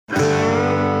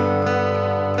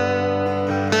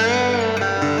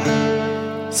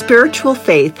Spiritual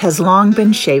faith has long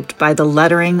been shaped by the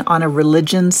lettering on a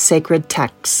religion's sacred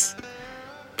texts.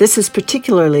 This is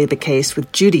particularly the case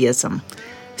with Judaism.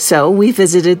 So we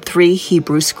visited 3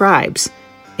 Hebrew scribes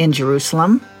in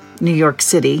Jerusalem, New York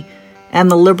City,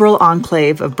 and the liberal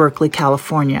enclave of Berkeley,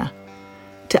 California,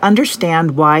 to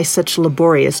understand why such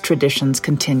laborious traditions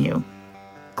continue.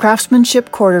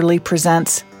 Craftsmanship Quarterly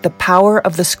presents The Power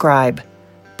of the Scribe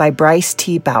by Bryce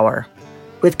T. Bauer,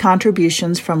 with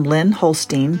contributions from Lynn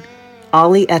Holstein,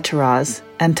 Ollie Eteraz,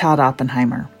 and Todd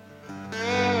Oppenheimer.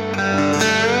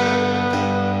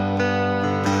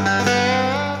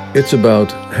 It's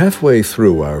about halfway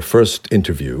through our first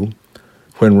interview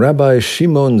when Rabbi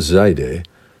Shimon Zaide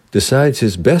decides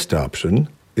his best option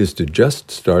is to just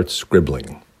start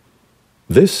scribbling.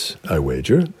 This, I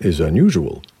wager, is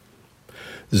unusual.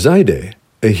 Zaide,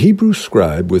 a Hebrew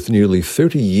scribe with nearly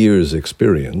 30 years'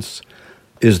 experience,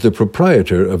 is the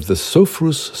proprietor of the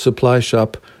Sofrus supply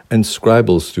shop and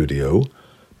scribal studio,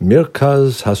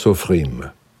 Merkaz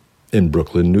HaSofrim, in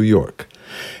Brooklyn, New York,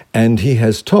 and he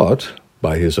has taught,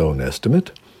 by his own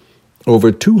estimate,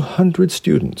 over 200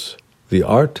 students the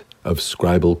art of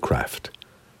scribal craft.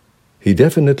 He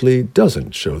definitely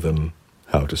doesn't show them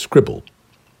how to scribble.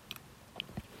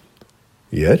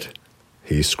 Yet,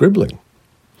 he's scribbling.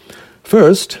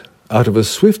 First, out of a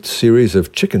swift series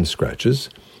of chicken scratches,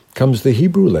 comes the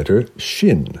Hebrew letter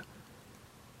Shin.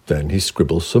 Then he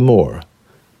scribbles some more.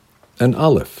 An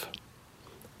Aleph.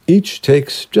 Each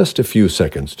takes just a few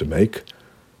seconds to make,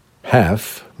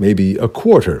 half, maybe a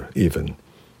quarter even,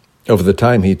 of the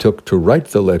time he took to write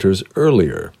the letters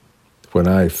earlier, when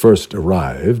I first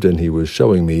arrived and he was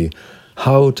showing me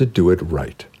how to do it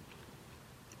right.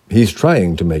 He's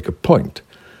trying to make a point,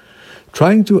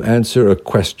 trying to answer a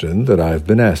question that I've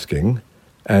been asking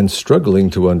and struggling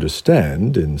to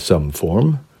understand in some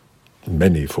form,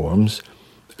 many forms,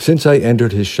 since I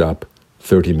entered his shop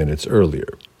 30 minutes earlier.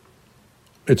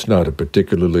 It's not a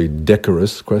particularly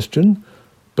decorous question,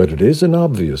 but it is an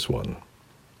obvious one.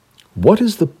 What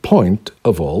is the point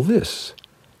of all this?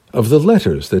 Of the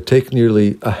letters that take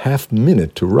nearly a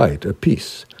half-minute to write a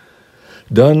piece,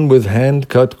 done with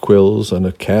hand-cut quills on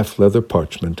a calf leather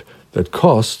parchment that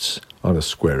costs, on a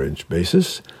square-inch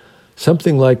basis,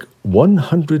 something like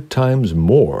 100 times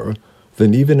more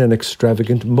than even an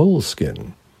extravagant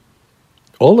moleskin,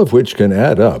 all of which can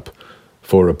add up,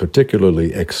 for a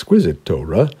particularly exquisite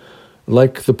Torah,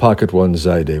 like the pocket one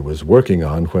Zaide was working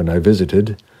on when I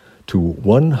visited, to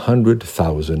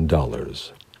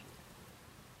 $100,000.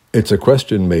 It's a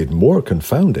question made more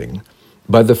confounding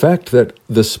by the fact that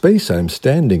the space I'm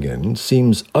standing in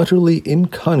seems utterly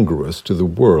incongruous to the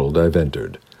world I've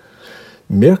entered.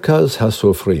 Merkaz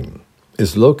HaSofrim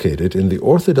is located in the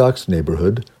Orthodox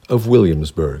neighborhood of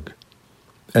Williamsburg,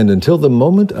 and until the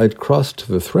moment I'd crossed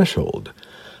the threshold,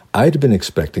 I'd been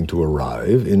expecting to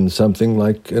arrive in something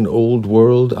like an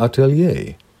old-world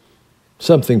atelier,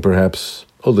 something perhaps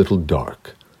a little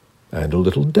dark and a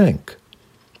little dank,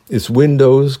 its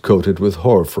windows coated with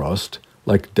hoarfrost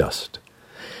like dust.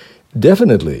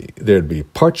 Definitely there'd be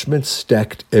parchment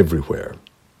stacked everywhere.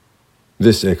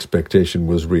 This expectation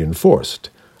was reinforced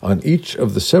on each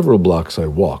of the several blocks I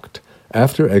walked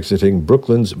after exiting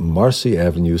Brooklyn's Marcy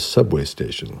Avenue subway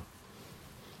station.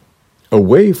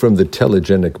 Away from the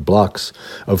telegenic blocks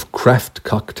of craft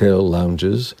cocktail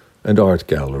lounges and art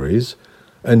galleries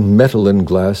and metal and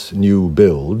glass new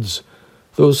builds,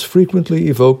 those frequently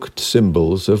evoked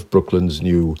symbols of Brooklyn's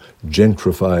new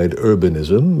gentrified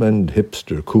urbanism and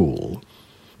hipster cool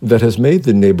that has made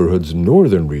the neighborhood's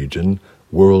northern region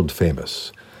world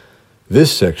famous.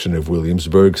 This section of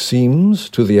Williamsburg seems,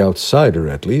 to the outsider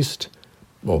at least,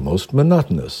 almost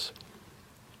monotonous.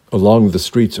 Along the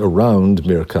streets around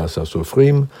Merkaz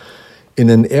HaSofrim, in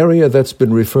an area that's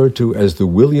been referred to as the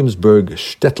Williamsburg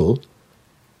Shtetl,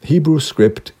 Hebrew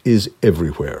script is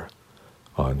everywhere,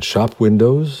 on shop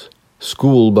windows,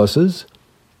 school buses,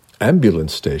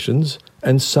 ambulance stations,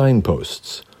 and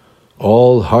signposts,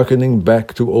 all hearkening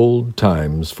back to old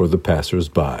times for the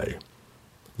passers-by.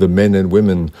 The men and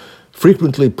women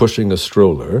frequently pushing a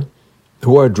stroller,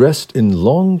 who are dressed in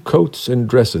long coats and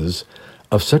dresses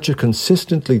of such a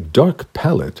consistently dark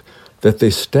palette that they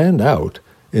stand out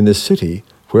in a city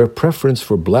where preference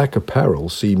for black apparel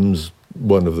seems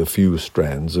one of the few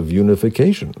strands of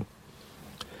unification.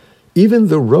 Even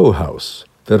the row house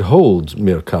that holds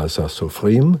Merkaz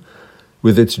HaSofrim,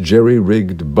 with its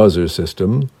jerry-rigged buzzer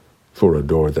system for a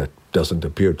door that doesn't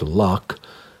appear to lock,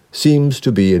 seems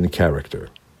to be in character.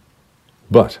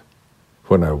 But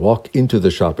when I walk into the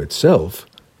shop itself,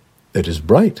 it is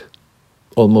bright,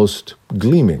 almost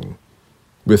gleaming,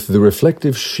 with the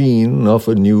reflective sheen off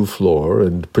a new floor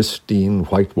and pristine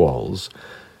white walls,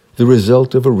 the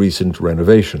result of a recent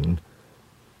renovation.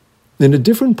 In a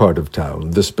different part of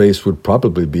town, the space would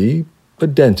probably be a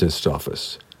dentist's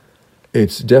office.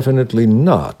 It's definitely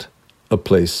not a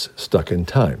place stuck in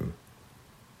time.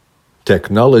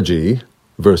 Technology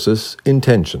versus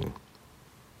intention.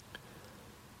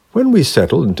 When we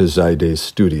settle into Zaide's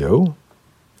studio,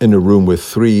 in a room with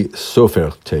 3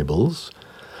 sofer tables,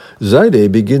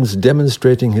 Zaide begins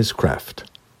demonstrating his craft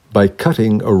by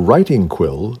cutting a writing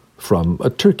quill from a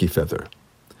turkey feather.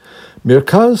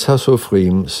 Merkaz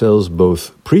HaSofrim sells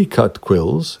both pre-cut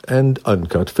quills and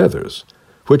uncut feathers,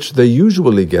 which they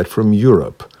usually get from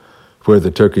Europe, where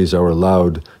the turkeys are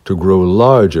allowed to grow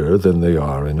larger than they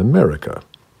are in America.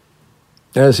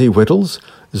 As he whittles,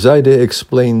 Zaide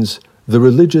explains the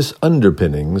religious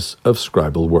underpinnings of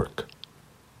scribal work.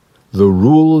 The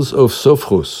rules of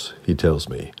Sofrus, he tells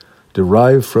me,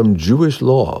 derive from Jewish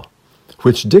law,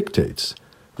 which dictates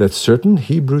that certain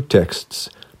Hebrew texts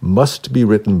must be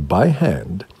written by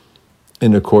hand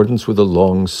in accordance with a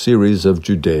long series of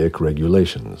Judaic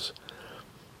regulations.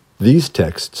 These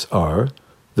texts are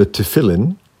the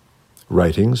Tefillin,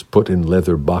 writings put in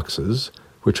leather boxes,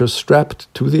 which are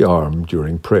strapped to the arm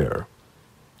during prayer;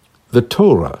 the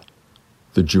Torah,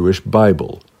 the Jewish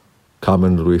Bible,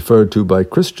 commonly referred to by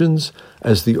Christians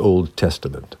as the Old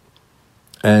Testament;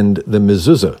 and the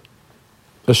Mezuzah,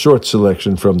 a short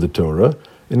selection from the Torah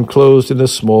enclosed in a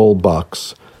small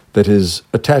box that is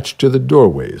attached to the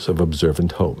doorways of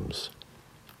observant homes.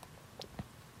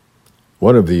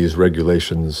 One of these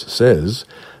regulations says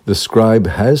the scribe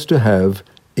has to have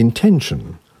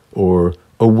intention or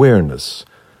awareness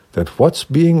that what's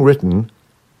being written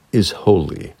is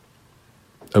holy.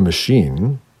 A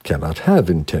machine cannot have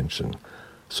intention,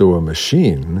 so a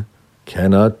machine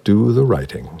cannot do the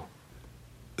writing.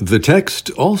 The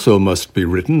text also must be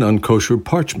written on kosher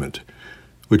parchment,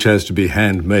 which has to be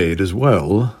handmade as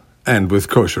well, and with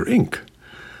kosher ink.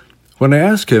 When I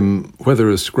ask him whether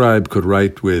a scribe could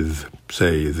write with,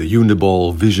 say, the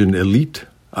Uniball Vision Elite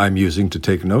I'm using to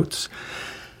take notes,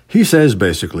 he says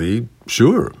basically,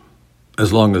 sure,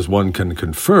 as long as one can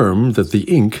confirm that the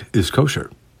ink is kosher.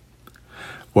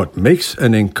 What makes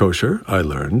an ink kosher, I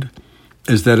learned,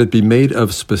 is that it be made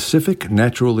of specific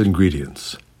natural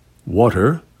ingredients: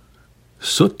 water,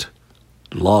 soot,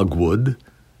 logwood,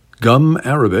 gum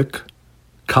arabic,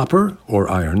 copper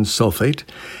or iron sulfate,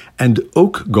 and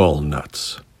oak gall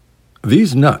nuts.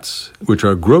 These nuts, which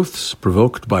are growths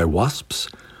provoked by wasps,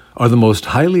 are the most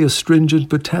highly astringent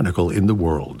botanical in the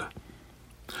world.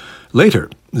 Later,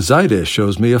 Zaide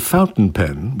shows me a fountain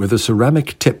pen with a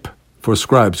ceramic tip for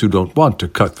scribes who don't want to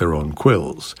cut their own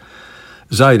quills.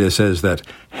 Zaide says that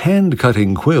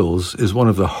hand-cutting quills is one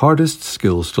of the hardest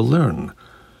skills to learn,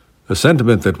 a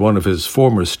sentiment that one of his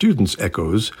former students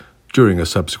echoes during a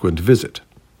subsequent visit.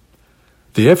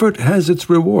 The effort has its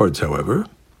rewards, however.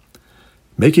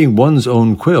 Making one's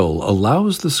own quill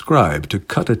allows the scribe to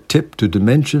cut a tip to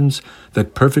dimensions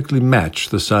that perfectly match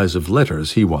the size of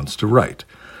letters he wants to write.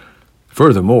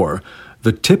 Furthermore,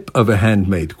 the tip of a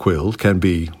handmade quill can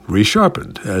be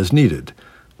resharpened as needed,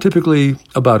 typically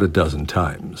about a dozen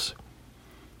times.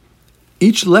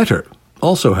 Each letter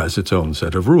also has its own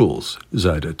set of rules,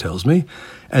 Zaide tells me,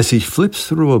 as he flips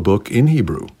through a book in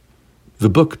Hebrew. The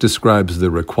book describes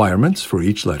the requirements for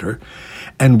each letter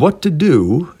and what to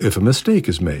do if a mistake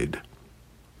is made.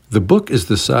 The book is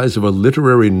the size of a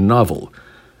literary novel,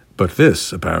 but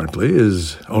this, apparently,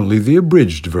 is only the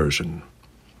abridged version.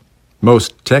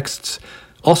 Most texts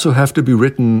also have to be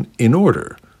written in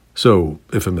order, so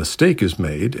if a mistake is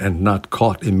made and not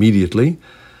caught immediately,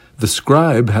 the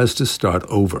scribe has to start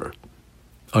over.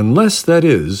 Unless, that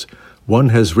is, one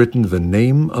has written the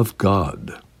name of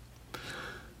God.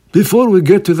 Before we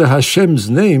get to the Hashem's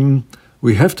name,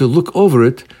 we have to look over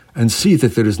it and see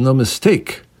that there is no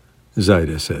mistake,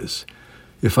 Zaide says.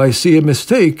 If I see a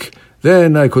mistake,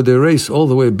 then I could erase all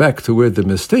the way back to where the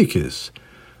mistake is.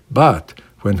 But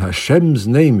when Hashem's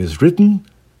name is written,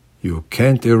 you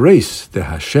can't erase the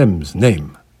Hashem's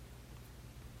name.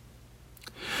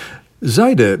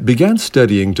 Zaide began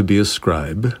studying to be a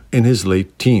scribe in his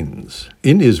late teens,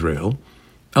 in Israel,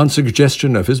 on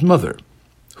suggestion of his mother,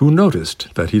 who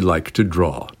noticed that he liked to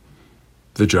draw.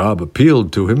 The job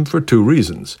appealed to him for two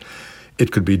reasons.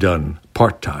 It could be done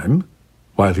part-time,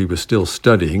 while he was still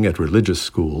studying at religious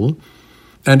school,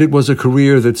 and it was a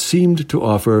career that seemed to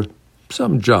offer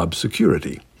some job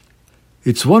security.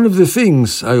 It's one of the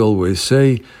things, I always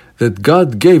say, that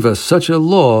God gave us such a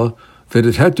law that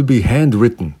it had to be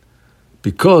handwritten,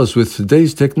 because with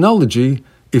today's technology,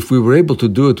 if we were able to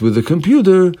do it with a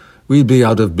computer, we'd be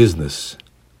out of business,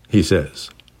 he says.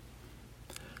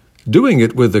 Doing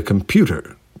it with a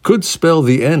computer could spell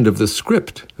the end of the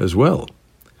script as well.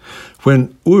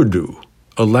 When Urdu,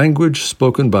 a language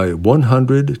spoken by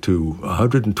 100 to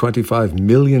 125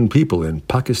 million people in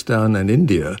Pakistan and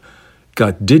India,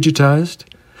 got digitized,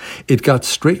 it got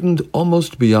straightened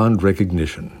almost beyond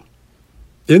recognition.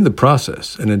 In the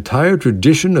process, an entire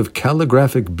tradition of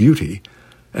calligraphic beauty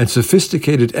and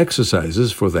sophisticated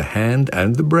exercises for the hand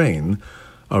and the brain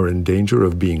are in danger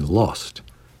of being lost.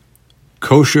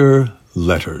 Kosher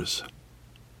letters.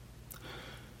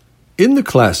 In the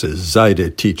classes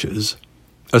Zaide teaches,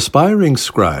 aspiring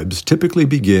scribes typically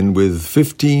begin with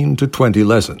 15 to 20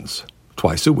 lessons,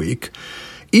 twice a week,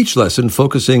 each lesson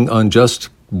focusing on just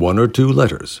 1 or 2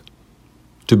 letters.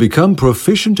 To become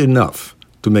proficient enough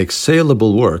to make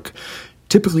saleable work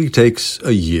typically takes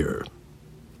a year.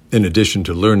 In addition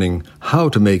to learning how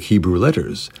to make Hebrew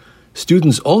letters,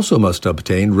 students also must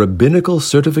obtain rabbinical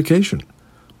certification,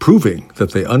 proving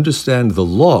that they understand the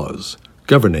laws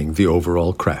governing the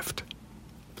overall craft.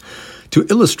 To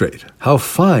illustrate how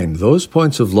fine those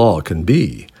points of law can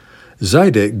be,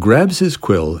 Zaide grabs his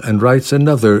quill and writes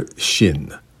another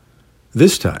shin.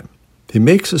 This time, he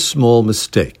makes a small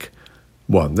mistake,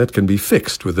 one that can be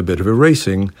fixed with a bit of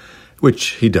erasing,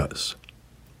 which he does.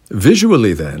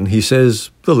 Visually, then, he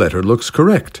says the letter looks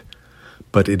correct,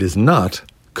 but it is not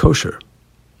kosher.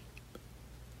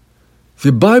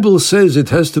 "The Bible says it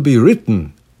has to be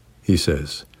written," he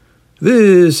says.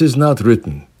 "This is not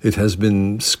written. It has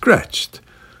been scratched.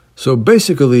 So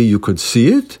basically you could see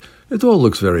it. It all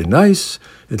looks very nice.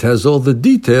 It has all the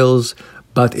details,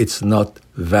 but it's not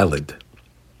valid."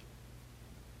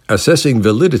 Assessing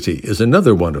validity is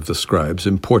another one of the scribe's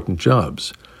important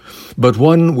jobs, but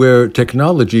one where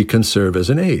technology can serve as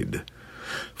an aid.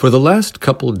 For the last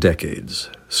couple decades,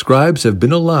 scribes have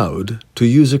been allowed to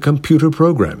use a computer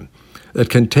program that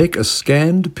can take a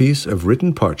scanned piece of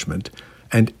written parchment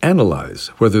and analyze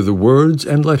whether the words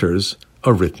and letters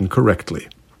are written correctly.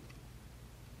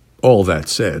 All that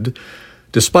said,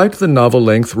 despite the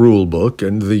novel-length rulebook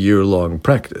and the year-long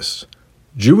practice,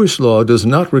 Jewish law does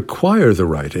not require the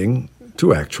writing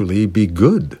to actually be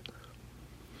good.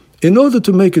 In order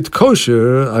to make it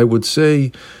kosher, I would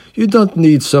say, you don't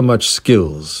need so much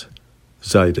skills,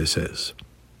 Zaide says.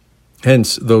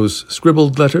 Hence those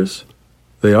scribbled letters,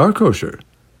 they are kosher,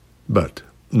 but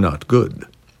not good.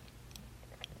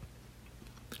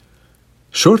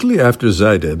 Shortly after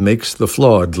Zaide makes the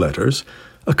flawed letters,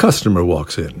 a customer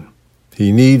walks in.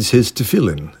 He needs his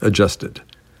tefillin adjusted.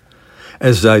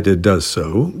 As Zaide does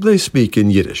so, they speak in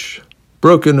Yiddish,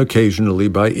 broken occasionally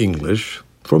by English,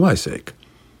 for my sake.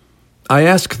 I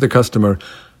ask the customer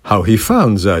how he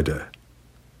found Zaide.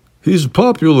 "He's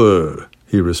popular,"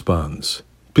 he responds.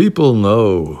 "People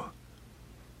know."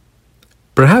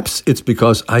 Perhaps it's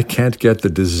because I can't get the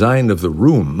design of the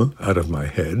room out of my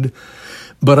head,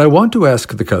 but I want to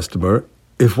ask the customer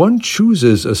if one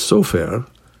chooses a sofer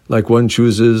like one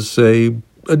chooses, say,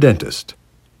 a dentist,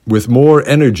 with more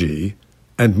energy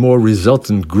and more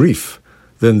resultant grief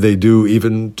than they do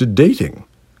even to dating.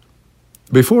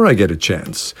 Before I get a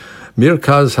chance,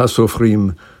 Mirkaz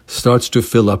HaSofrim starts to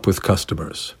fill up with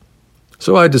customers.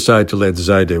 So I decide to let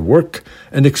Zaide work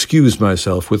and excuse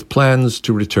myself with plans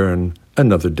to return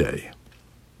another day.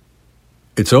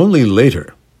 It's only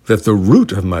later that the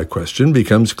root of my question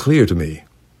becomes clear to me.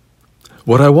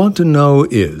 What I want to know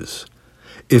is,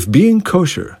 if being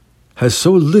kosher has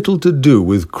so little to do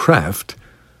with craft,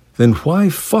 then why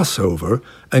fuss over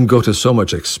and go to so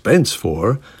much expense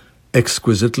for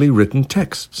exquisitely written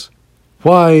texts?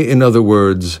 Why, in other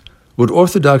words, would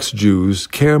Orthodox Jews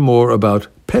care more about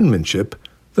penmanship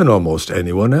than almost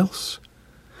anyone else?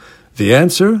 The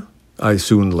answer, I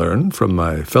soon learn from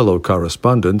my fellow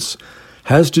correspondents,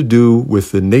 has to do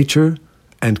with the nature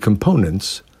and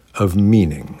components of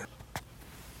meaning.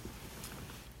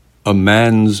 A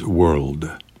Man's World.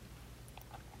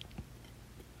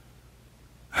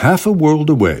 Half a world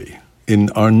away, in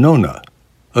Arnona,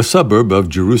 a suburb of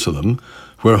Jerusalem,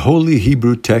 where holy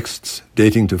Hebrew texts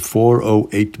dating to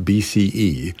 408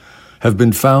 BCE have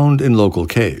been found in local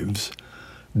caves,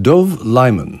 Dov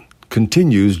Lyman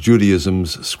continues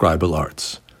Judaism's scribal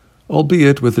arts,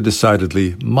 albeit with a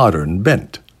decidedly modern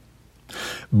bent.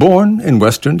 Born in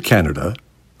Western Canada,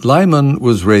 Lyman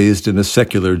was raised in a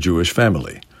secular Jewish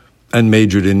family and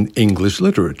majored in English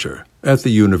literature at the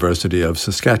University of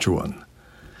Saskatchewan.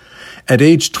 At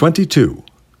age 22,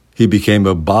 he became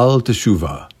a Baal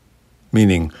Teshuvah,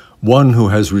 meaning one who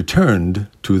has returned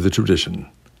to the tradition.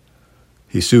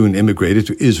 He soon immigrated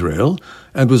to Israel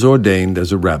and was ordained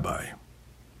as a rabbi.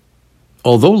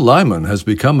 Although Lyman has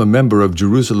become a member of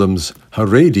Jerusalem's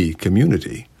Haredi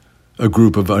community, a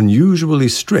group of unusually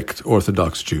strict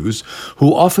Orthodox Jews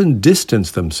who often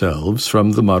distance themselves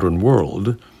from the modern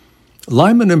world,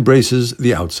 Lyman embraces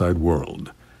the outside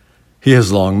world. He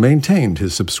has long maintained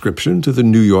his subscription to the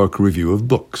New York Review of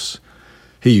Books.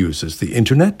 He uses the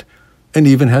Internet and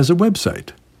even has a website.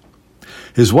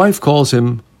 His wife calls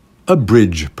him a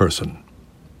bridge person.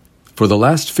 For the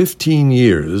last 15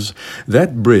 years,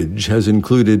 that bridge has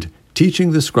included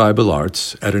teaching the scribal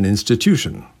arts at an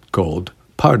institution called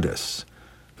Pardes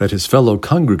that his fellow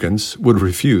congregants would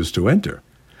refuse to enter.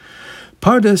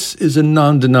 Pardes is a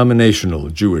non-denominational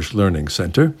Jewish learning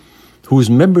center whose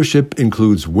membership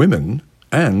includes women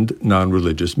and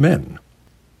non-religious men.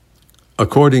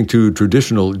 According to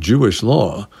traditional Jewish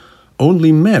law,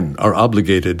 only men are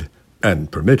obligated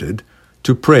and permitted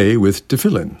to pray with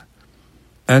tefillin.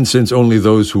 And since only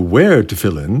those who wear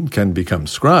tefillin can become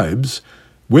scribes,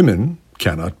 women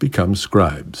cannot become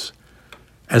scribes.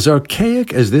 As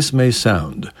archaic as this may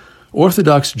sound,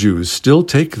 Orthodox Jews still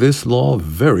take this law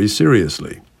very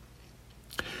seriously.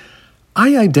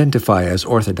 I identify as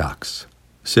Orthodox,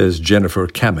 says Jennifer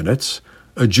Kamenetz,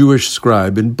 a Jewish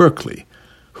scribe in Berkeley,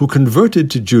 who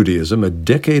converted to Judaism a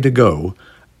decade ago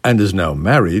and is now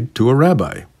married to a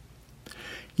rabbi.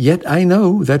 Yet I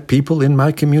know that people in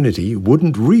my community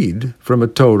wouldn't read from a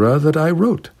Torah that I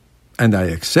wrote, and I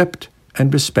accept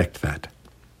and respect that.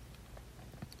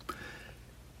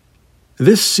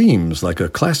 This seems like a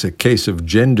classic case of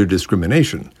gender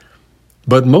discrimination,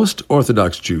 but most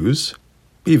Orthodox Jews,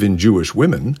 even Jewish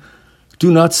women,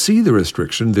 do not see the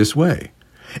restriction this way.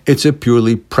 It's a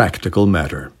purely practical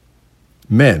matter.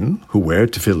 Men who wear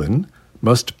tefillin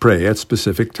must pray at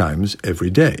specific times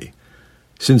every day.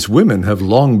 Since women have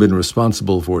long been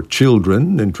responsible for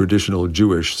children in traditional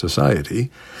Jewish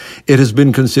society, it has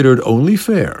been considered only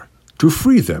fair to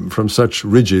free them from such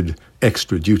rigid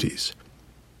extra duties.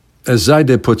 As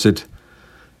Zayde puts it,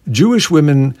 Jewish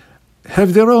women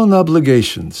have their own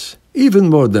obligations, even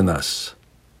more than us.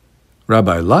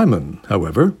 Rabbi Lyman,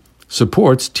 however,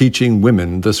 supports teaching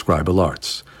women the scribal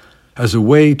arts as a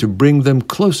way to bring them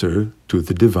closer to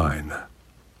the divine.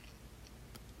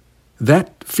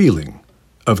 That feeling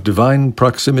of divine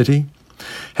proximity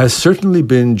has certainly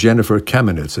been Jennifer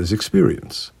Kamenetz's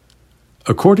experience.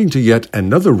 According to yet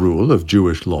another rule of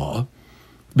Jewish law,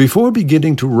 before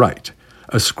beginning to write,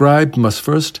 a scribe must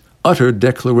first utter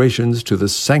declarations to the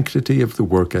sanctity of the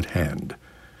work at hand.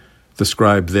 The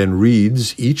scribe then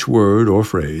reads each word or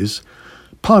phrase,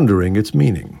 pondering its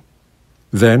meaning,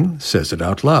 then says it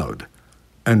out loud,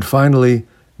 and finally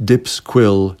dips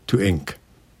quill to ink.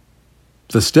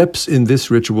 The steps in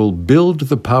this ritual build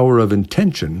the power of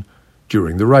intention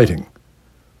during the writing.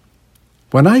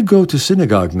 When I go to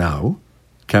synagogue now,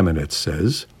 Kamenetz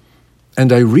says,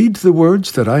 and I read the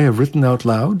words that I have written out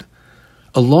loud,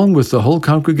 along with the whole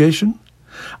congregation,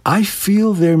 I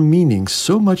feel their meaning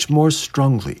so much more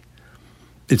strongly.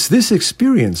 It's this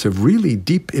experience of really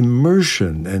deep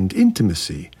immersion and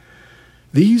intimacy.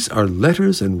 These are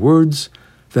letters and words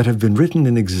that have been written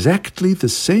in exactly the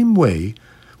same way,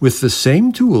 with the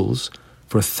same tools,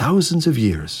 for thousands of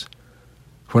years.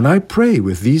 When I pray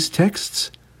with these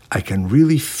texts, I can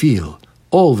really feel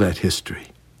all that history.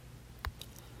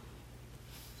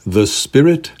 The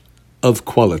Spirit of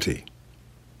Quality.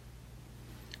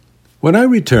 When I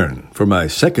return for my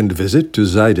second visit to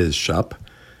Zayde's shop,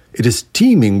 it is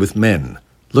teeming with men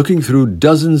looking through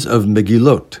dozens of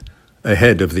Megillot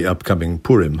ahead of the upcoming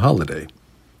Purim holiday.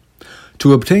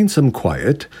 To obtain some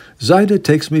quiet, Zayde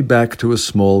takes me back to a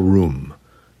small room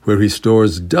where he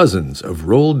stores dozens of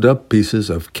rolled-up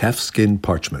pieces of calfskin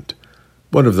parchment,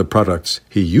 one of the products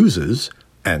he uses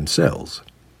and sells.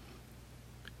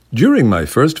 During my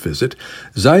first visit,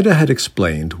 Zayde had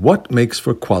explained what makes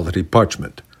for quality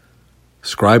parchment.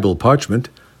 Scribal parchment,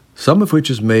 some of which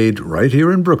is made right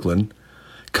here in Brooklyn,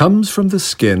 comes from the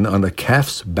skin on a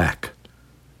calf's back.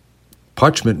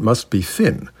 Parchment must be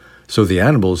thin, so the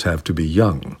animals have to be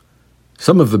young.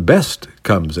 Some of the best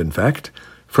comes, in fact,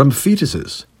 from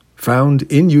fetuses found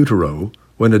in utero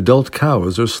when adult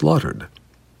cows are slaughtered.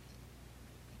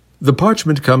 The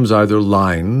parchment comes either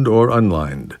lined or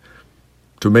unlined.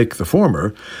 To make the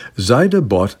former, Zayde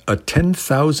bought a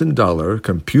 $10,000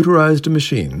 computerized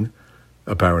machine,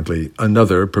 apparently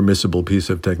another permissible piece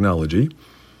of technology,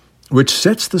 which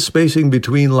sets the spacing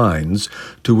between lines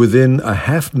to within a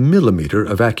 0.5 millimeter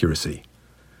of accuracy.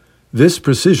 This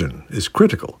precision is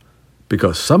critical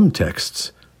because some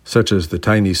texts, such as the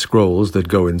tiny scrolls that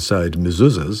go inside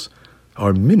mezuzahs,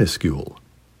 are minuscule.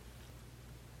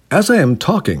 As I am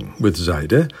talking with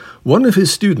Zayde, one of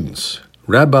his students,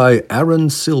 Rabbi Aaron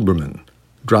Silberman,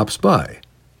 drops by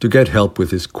to get help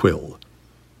with his quill.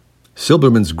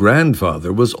 Silberman's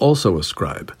grandfather was also a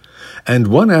scribe, and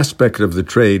one aspect of the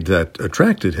trade that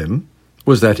attracted him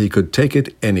was that he could take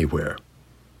it anywhere.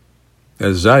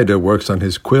 As Zaida works on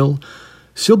his quill,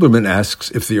 Silberman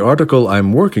asks if the article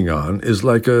I'm working on is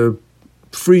like a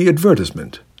free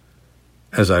advertisement.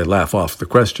 As I laugh off the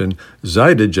question,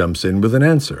 Zaida jumps in with an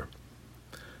answer.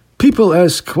 "People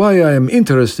ask why I am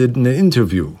interested in an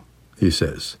interview," he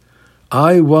says.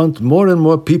 "I want more and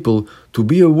more people to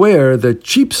be aware that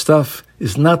cheap stuff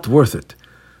is not worth it.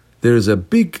 There is a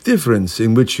big difference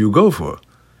in which you go for.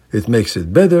 It makes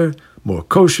it better, more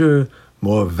kosher,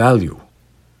 more value."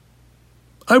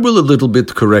 I will a little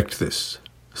bit correct this,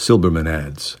 Silberman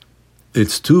adds.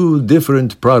 It's two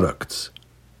different products.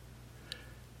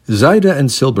 Zaida and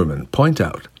Silberman point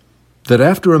out that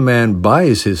after a man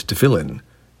buys his tefillin,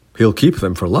 he'll keep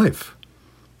them for life,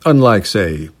 unlike,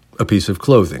 say, a piece of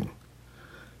clothing.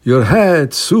 Your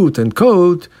hat, suit, and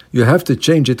coat, you have to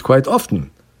change it quite often,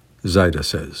 Zaida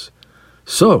says.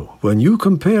 So, when you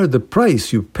compare the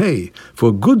price you pay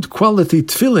for good quality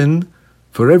tefillin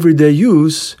for everyday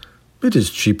use, it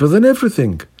is cheaper than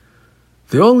everything.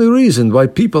 The only reason why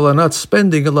people are not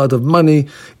spending a lot of money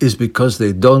is because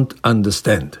they don't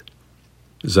understand,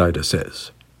 Zaida says.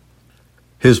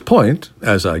 His point,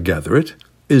 as I gather it,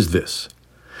 is this.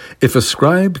 If a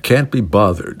scribe can't be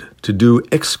bothered to do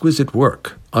exquisite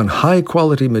work on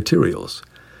high-quality materials,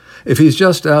 if he's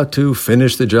just out to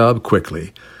finish the job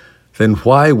quickly, then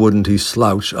why wouldn't he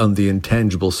slouch on the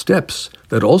intangible steps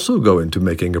that also go into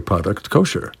making a product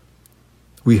kosher?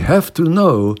 We have to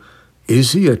know,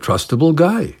 is he a trustable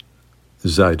guy?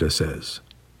 Zaida says.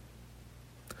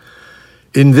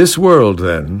 In this world,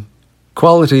 then,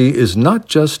 quality is not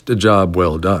just a job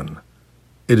well done.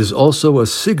 It is also a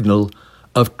signal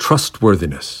of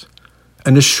trustworthiness,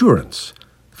 an assurance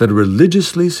that a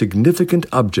religiously significant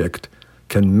object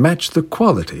can match the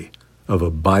quality of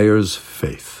a buyer's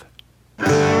faith.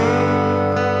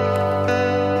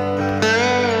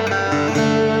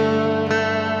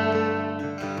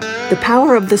 The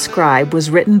Power of the Scribe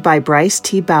was written by Bryce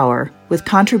T. Bauer with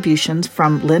contributions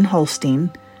from Lynn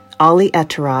Holstein, Ali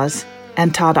Eteraz,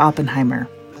 and Todd Oppenheimer.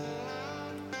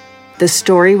 The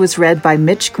story was read by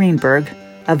Mitch Greenberg,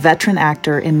 a veteran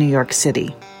actor in New York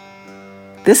City.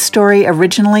 This story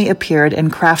originally appeared in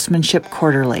Craftsmanship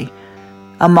Quarterly,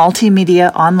 a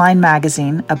multimedia online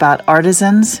magazine about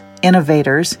artisans,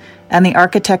 innovators, and the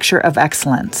architecture of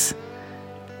excellence.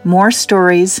 More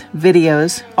stories,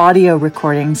 videos, audio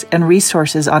recordings, and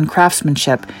resources on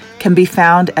craftsmanship can be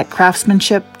found at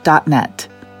craftsmanship.net.